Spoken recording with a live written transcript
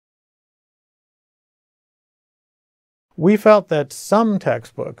We felt that some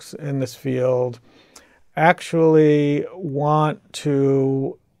textbooks in this field actually want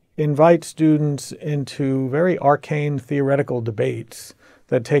to invite students into very arcane theoretical debates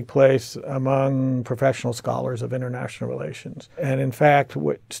that take place among professional scholars of international relations. And in fact,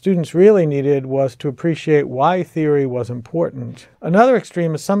 what students really needed was to appreciate why theory was important. Another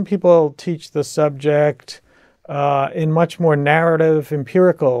extreme is some people teach the subject in much more narrative,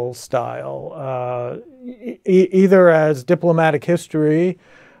 empirical style, either as diplomatic history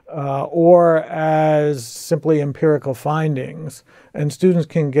or as simply empirical findings. And students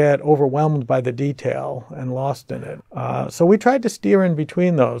can get overwhelmed by the detail and lost in it. So we tried to steer in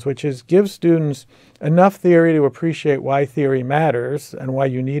between those, which is give students enough theory to appreciate why theory matters and why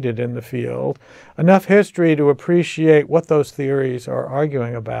you need it in the field, enough history to appreciate what those theories are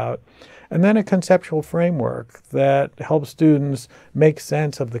arguing about, and then a conceptual framework that helps students make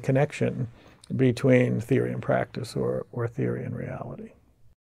sense of the connection between theory and practice or theory and reality.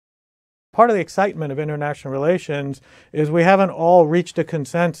 Part of the excitement of international relations is we haven't all reached a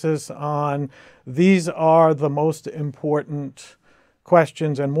consensus on these are the most important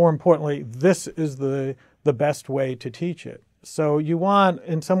questions, and more importantly, this is the best way to teach it. So you want,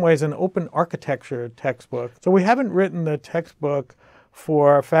 in some ways, an open architecture textbook. So we haven't written the textbook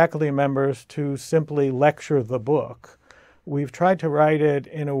for faculty members to simply lecture the book. We've tried to write it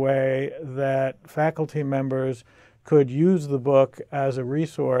in a way that faculty members could use the book as a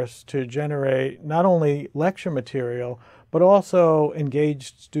resource to generate not only lecture material, but also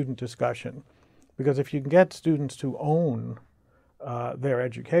engaged student discussion. Because if you can get students to own their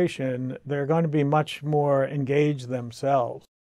education, they're going to be much more engaged themselves.